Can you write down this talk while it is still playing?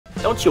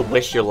Don't you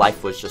wish your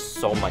life was just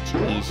so much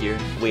easier?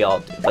 We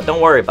all do. But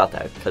don't worry about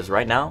that, because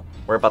right now,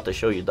 we're about to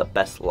show you the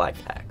best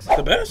life hacks.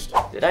 The best?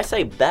 Did I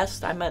say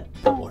best? I meant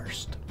the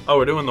worst. Oh,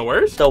 we're doing the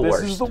worst? The This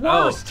worst. is the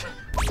worst.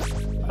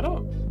 Oh. I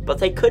don't. But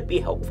they could be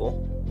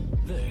helpful.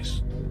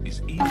 This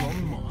is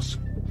Elon Musk.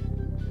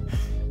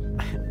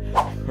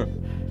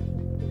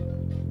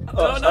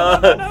 No,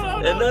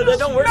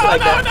 don't work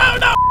like that.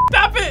 No,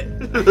 stop it!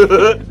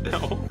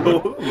 No.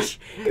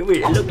 It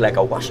would look like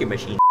a washing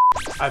machine.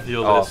 I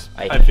feel Oh, this.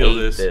 I feel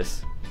hate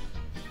this.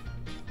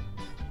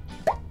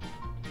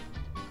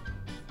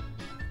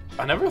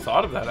 I never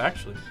thought of that,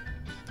 actually.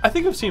 I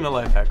think I've seen a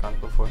life hack on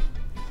it before.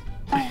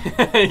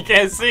 You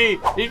can't see!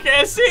 You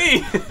can't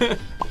see!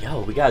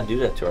 Yo, we gotta do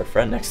that to our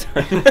friend next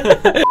time.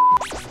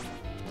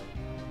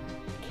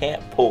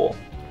 Can't pull.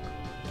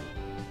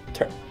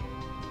 Turn.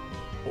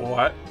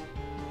 What?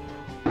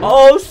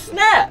 Oh,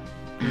 snap!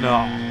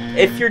 No.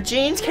 If your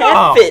jeans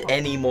can't fit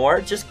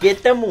anymore, just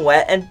get them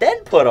wet and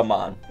then put them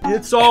on.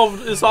 It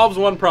solves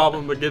one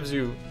problem but gives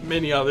you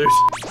many others.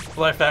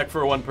 Life hack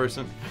for one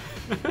person.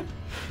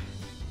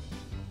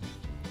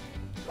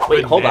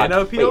 Wait, hold on.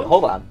 Banana peel? Wait,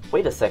 hold on.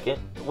 Wait a second.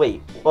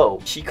 Wait,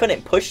 whoa. She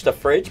couldn't push the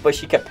fridge, but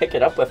she could pick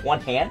it up with one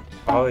hand?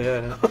 Oh,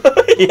 yeah.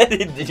 Yeah,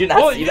 did you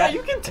not see that?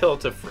 You can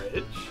tilt a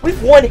fridge.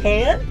 With one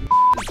hand?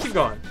 Keep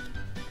going.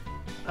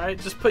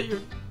 Alright, just put your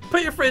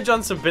fridge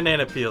on some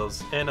banana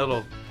peels and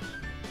it'll...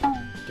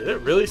 Did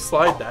it really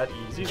slide that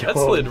easy? That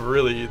slid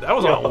really... That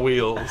was on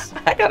wheels.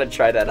 I gotta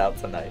try that out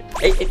tonight.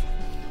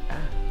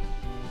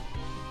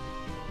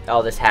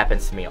 Oh, this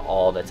happens to me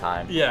all the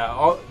time.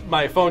 Yeah,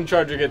 my phone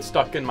charger gets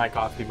stuck in my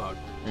coffee mug.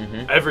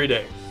 Every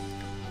day.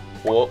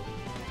 Well,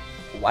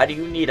 why do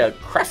you need a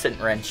crescent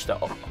wrench,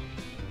 though?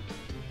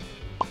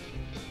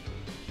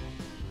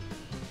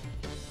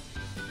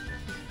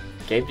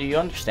 Gabe, do you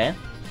understand?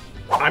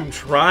 I'm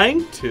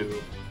trying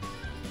to.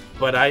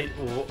 But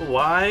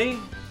why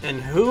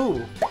and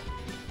who?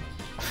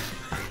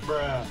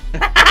 Bruh.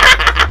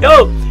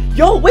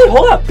 Yo, wait,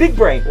 hold up. Big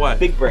brain. What?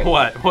 Big brain.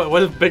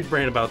 What is big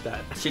brain about that?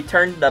 She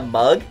turned the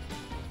mug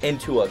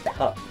into a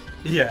cup.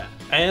 Yeah,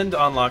 and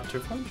unlocked her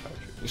phone charger.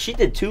 She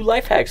did 2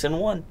 life hacks in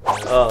one.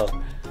 Oh,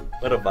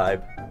 what a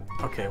vibe.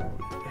 Okay,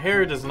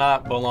 hair does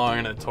not belong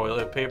in a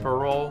toilet paper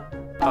roll.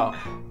 Oh.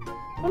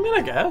 I mean,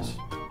 I guess.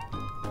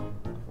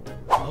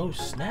 Oh,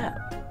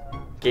 snap.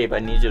 Gabe, I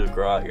need you to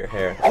grow out your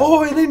hair.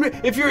 Oh, and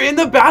then if you're in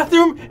the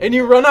bathroom and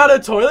you run out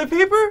of toilet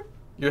paper,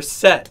 you're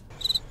set.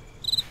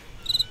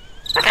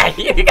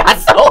 You got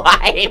so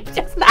hyped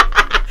just now.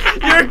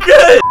 You're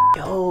good!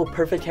 Yo,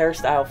 perfect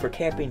hairstyle for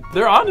camping.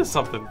 They're onto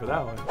something for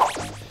that one.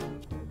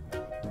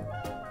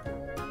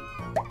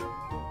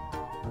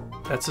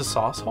 That's a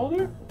sauce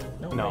holder?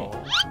 No.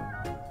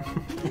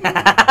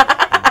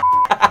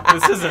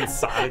 This isn't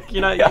Sonic.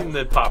 You're not eating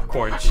the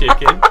popcorn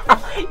chicken.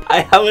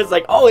 I was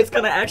like, oh, it's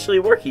gonna actually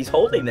work. He's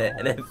holding it,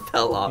 and it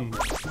fell off.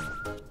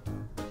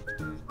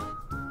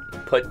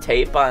 Put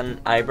tape on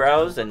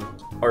eyebrows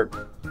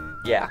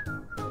yeah.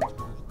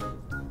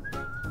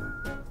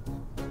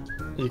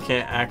 You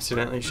can't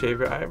accidentally shave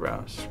your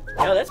eyebrows.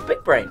 Yo, that's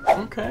big brain.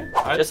 Okay.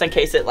 Just in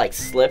case it like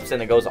slips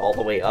and it goes all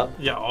the way up.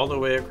 Yeah, all the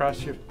way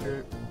across your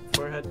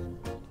forehead.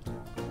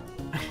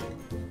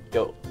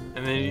 Yo.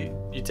 And then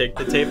you take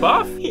the tape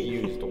off. He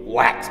used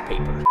wax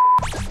paper.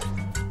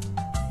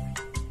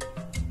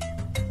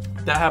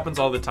 That happens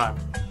all the time.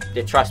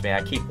 Yeah, trust me,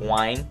 I keep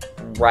wine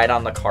right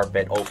on the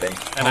carpet open.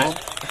 And it's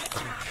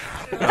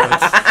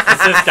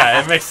this guy.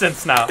 It makes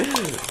sense now.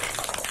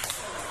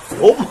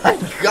 Oh my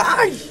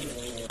gosh!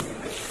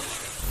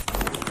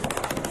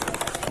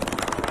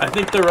 I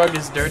think the rug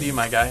is dirty,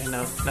 my guy.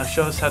 Now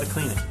show us how to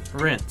clean it.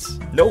 Rinse.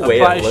 No way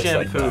Apply it looks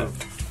shampoo. like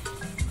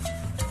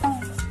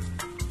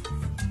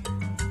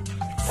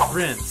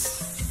Rinse.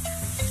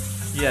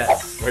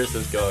 Yes. Where's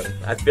this going?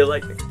 I feel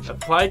like...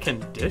 Apply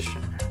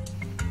conditioner.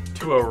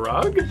 To a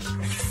rug?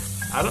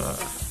 I don't know.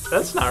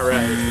 That's not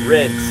right.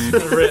 Rinse.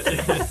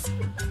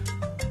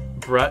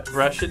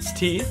 Brush its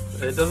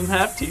teeth. It doesn't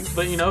have teeth,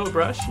 but you know,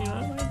 brush, you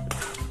know.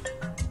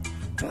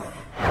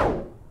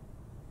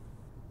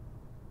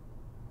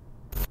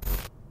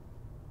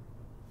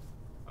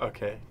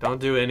 Okay,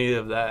 don't do any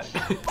of that.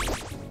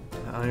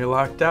 Now you're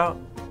locked out.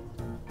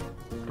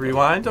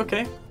 Rewind,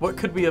 okay. What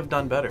could we have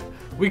done better?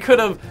 We could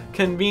have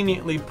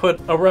conveniently put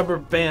a rubber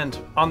band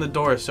on the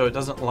door so it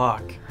doesn't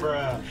lock.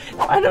 Bruh.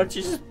 Why don't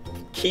you just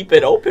keep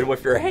it open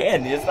with your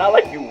hand? It's not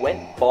like you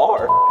went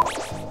far.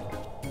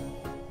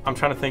 I'm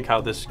trying to think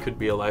how this could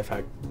be a life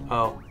hack.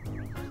 Oh.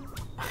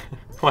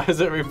 Why is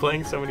it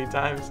replaying so many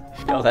times?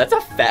 Yo, that's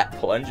a fat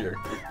plunger.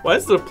 Why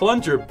is the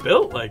plunger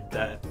built like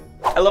that?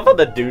 I love how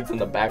the dudes in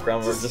the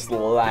background were just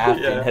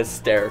laughing Yeah.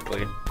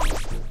 hysterically.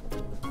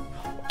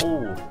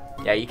 Ooh.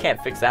 Yeah, you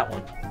can't fix that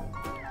one.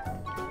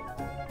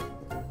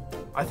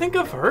 I think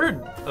I've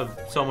heard of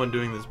someone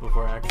doing this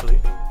before, actually.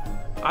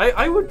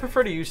 I would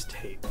prefer to use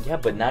tape. Yeah,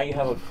 but now you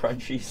have a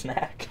crunchy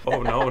snack.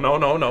 Oh, no. No!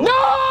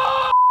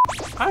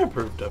 I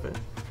approved of it.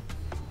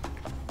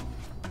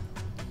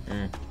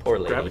 Poor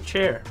lady. Grab a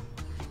chair.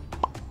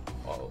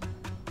 Oh.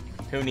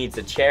 Who needs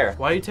a chair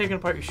Why are you taking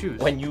apart your shoes?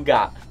 when you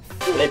got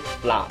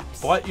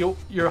flip-flops? What?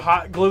 You're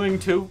hot gluing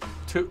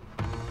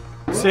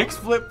 6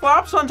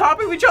 flip-flops on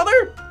top of each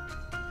other?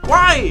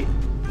 Why?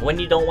 When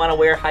you don't want to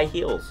wear high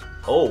heels.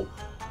 Oh,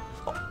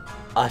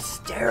 a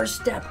stair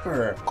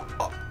stepper.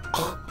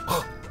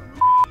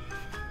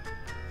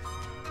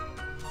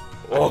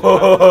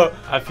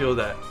 I feel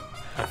that.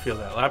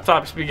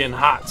 Laptops be getting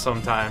hot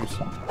sometimes.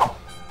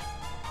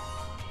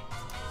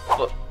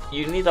 Look,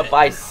 you need to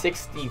buy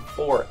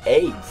 64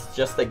 eggs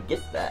just to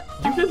get that.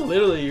 You could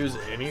literally use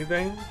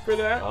anything for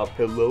that. A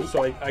pillow.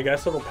 So I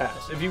guess it'll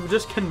pass. If you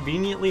just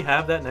conveniently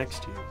have that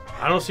next to you.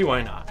 I don't see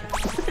why not.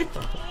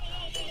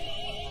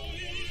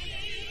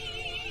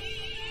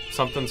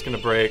 Something's gonna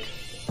break.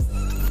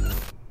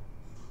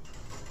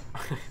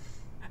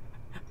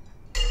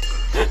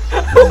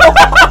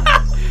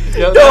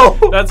 Yeah, No!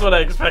 that's what I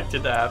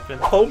expected to happen.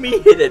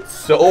 Homie hit it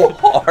so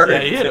hard. Yeah,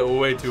 he hit it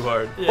way too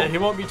hard. Yeah, he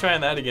won't be trying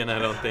that again, I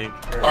don't think.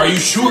 Are you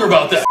sure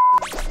about that?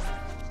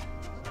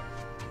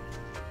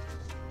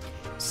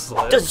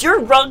 Slip. Does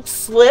your rug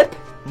slip?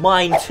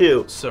 Mine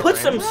too. Put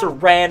some Saran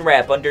saran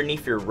wrap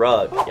underneath your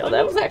rug. Yo,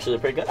 that was actually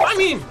pretty good. I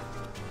mean,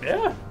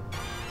 yeah.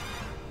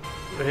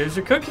 Here's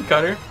your cookie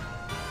cutter.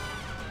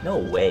 No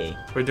way.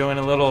 We're doing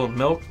a little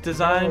milk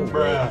design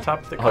on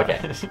top of the cutter.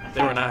 Okay.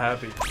 They were not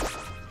happy.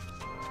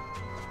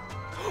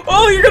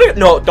 Oh, you're gonna.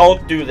 No,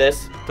 don't do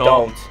this.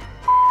 Don't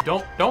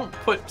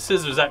put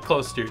scissors that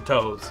close to your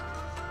toes.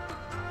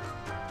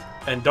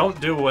 And don't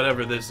do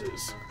whatever this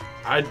is.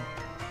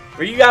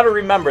 But you gotta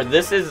remember,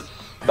 this is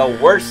the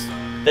worst.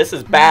 This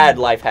is bad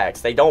life hacks.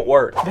 They don't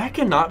work. That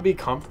cannot be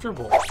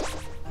comfortable.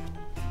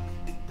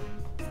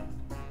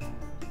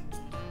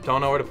 Don't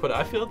know where to put it.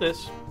 I feel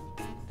this.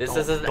 This Don't-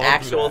 is an don't do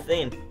actual that.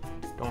 thing.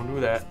 Don't do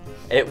that.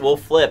 It will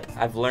flip.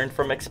 I've learned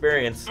from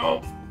experience.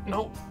 No.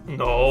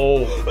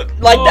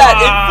 Like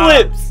that,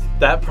 it flips.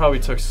 That probably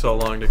took so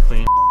long to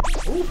clean.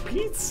 Ooh,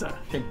 pizza.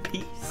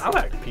 Peace. I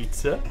like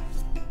pizza.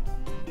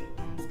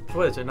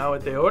 What is it? Not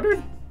what they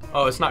ordered?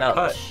 Oh, it's not No,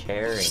 cut.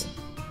 sharing.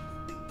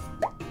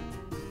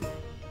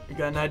 You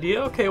got an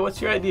idea? Okay,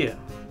 what's your idea?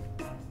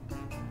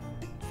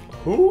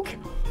 Hook?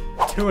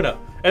 Tuna.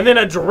 And then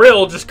a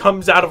drill just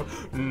comes out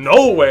of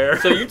nowhere.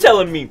 So you're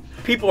telling me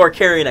people are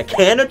carrying a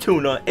can of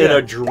tuna and Yeah.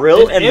 a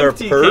drill An in their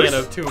empty purse can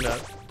of tuna.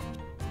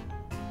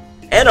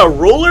 and a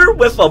ruler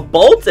with a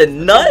bolt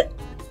and nut?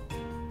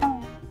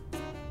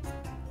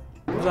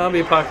 Zombie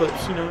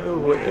apocalypse, you know,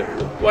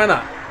 why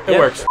not? It Yeah.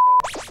 works.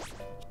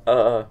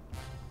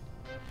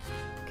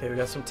 Okay, we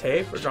got some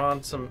tape. We're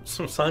drawing some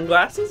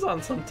sunglasses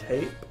on some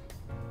tape.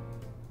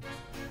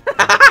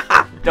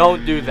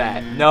 Don't do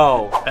that.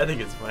 No. I think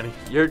it's funny.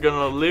 You're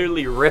gonna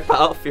literally rip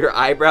off your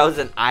eyebrows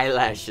and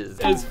eyelashes.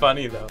 It's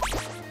funny though.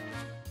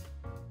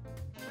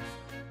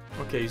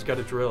 Okay, he's got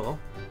a drill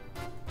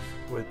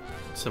with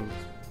some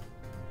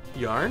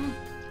yarn.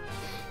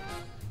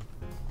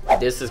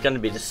 This is gonna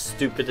be the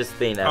stupidest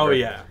thing ever. Oh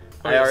yeah.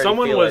 I already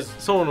someone feel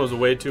was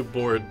way too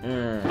bored.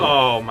 Mm.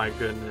 Oh my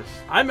goodness.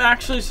 I'm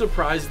actually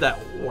surprised that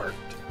worked.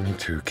 Me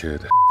too,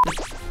 kid.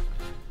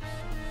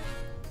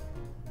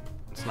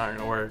 It's not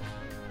gonna work.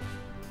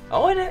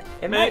 Oh,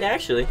 it might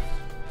actually.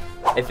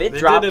 If it They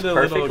dropped did it a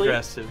little perfectly,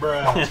 aggressive.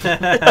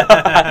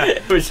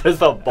 it was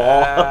just a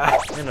ball.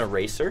 An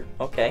eraser.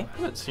 Okay. I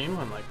haven't seen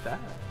one like that.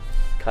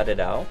 Cut it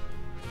out.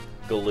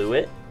 Glue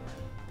it.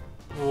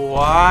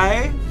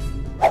 Why?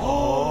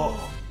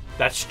 Oh,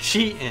 that's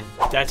cheating.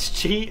 That's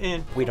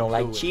cheating. We don't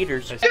like Glue it.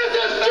 cheaters.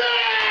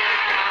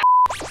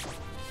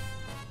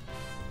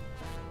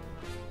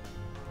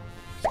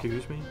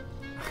 Excuse me?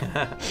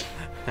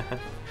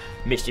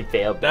 Mission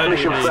failed. That'd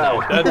be me.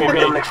 That'd be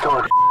me.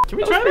 Can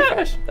we try pretty that?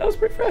 fresh. That was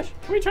pretty fresh.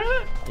 Can we try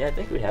that? Yeah, I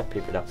think we have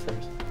paper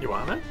downstairs. You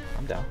want it?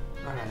 I'm down.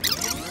 Alright.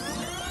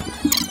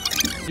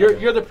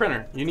 You're the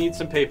printer. You need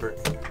some paper.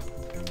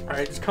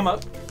 Alright, just come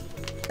up.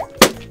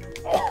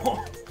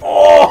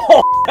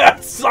 Oh,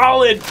 that's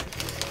solid.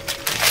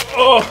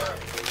 Oh.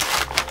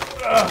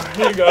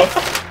 Here you go.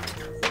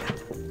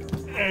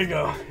 There you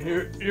go.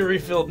 You're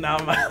refilled now.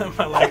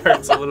 My leg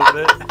hurts a little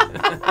bit.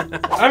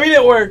 I mean,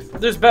 it worked.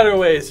 There's better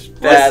ways.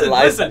 Bad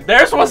life. Listen.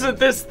 Theirs wasn't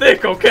this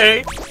thick,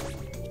 okay?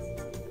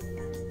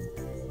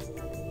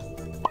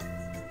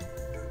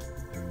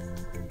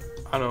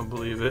 I don't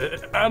believe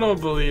it. I don't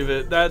believe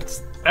it.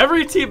 That's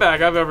every tea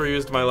bag I've ever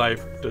used in my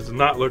life does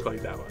not look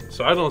like that one.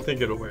 So I don't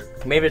think it'll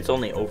work. Maybe it's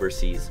only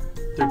overseas.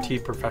 They're tea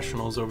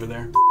professionals over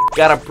there.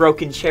 Got a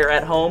broken chair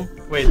at home?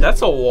 Wait,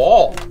 that's a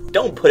wall.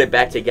 Don't put it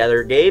back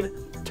together, Gabe.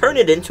 Turn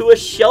it into a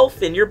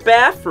shelf in your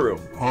bathroom.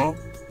 Huh?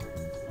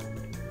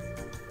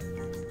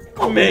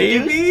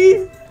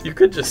 Maybe you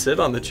could just sit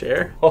on the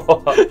chair.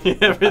 You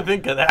ever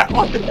think of that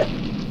one?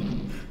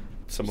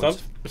 Something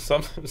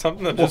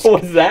that just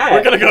What was that?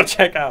 we're gonna go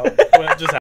check out what just happened.